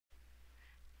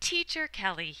Teacher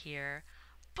Kelly here.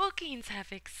 Bookings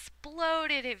have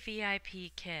exploded at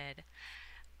VIPKID.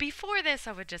 Before this,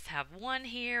 I would just have one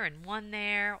here and one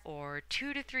there, or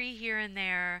two to three here and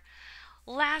there.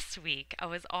 Last week, I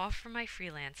was off from my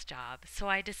freelance job, so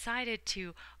I decided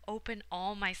to open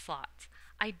all my slots.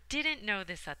 I didn't know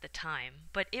this at the time,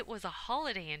 but it was a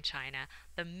holiday in China,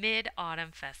 the Mid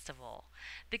Autumn Festival.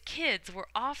 The kids were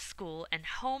off school and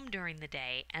home during the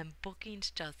day, and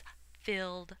bookings just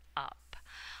filled up.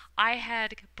 I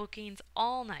had bookings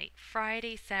all night,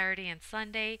 Friday, Saturday, and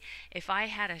Sunday. If I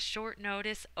had a short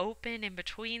notice open in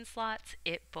between slots,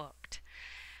 it booked.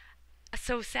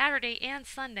 So Saturday and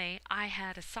Sunday, I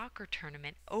had a soccer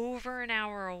tournament over an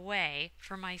hour away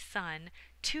for my son.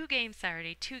 2 games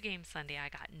Saturday, 2 games Sunday. I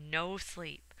got no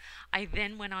sleep. I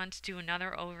then went on to do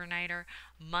another overnighter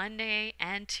Monday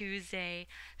and Tuesday.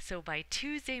 So by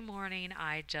Tuesday morning,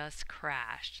 I just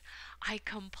crashed. I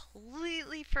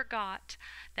completely forgot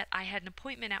that I had an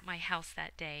appointment at my house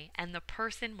that day, and the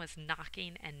person was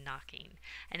knocking and knocking.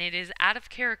 And it is out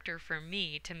of character for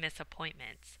me to miss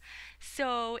appointments.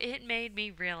 So it made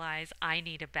me realize I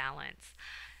need a balance.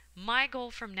 My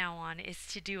goal from now on is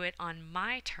to do it on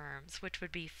my terms, which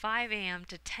would be 5 a.m.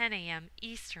 to 10 a.m.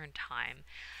 Eastern Time.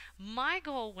 My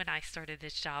goal when I started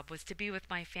this job was to be with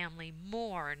my family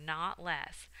more, not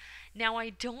less. Now,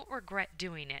 I don't regret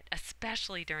doing it,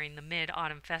 especially during the Mid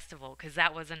Autumn Festival, because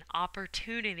that was an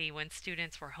opportunity when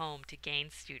students were home to gain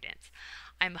students.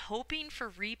 I'm hoping for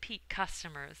repeat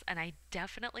customers, and I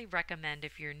definitely recommend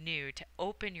if you're new to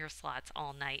open your slots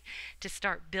all night to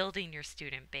start building your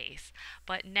student base.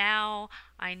 But now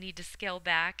I need to scale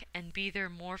back and be there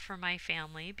more for my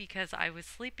family because I was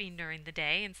sleeping during the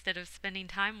day instead of spending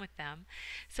time with them.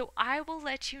 So I will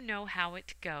let you know how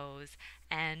it goes,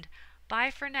 and bye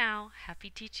for now. Happy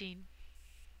teaching.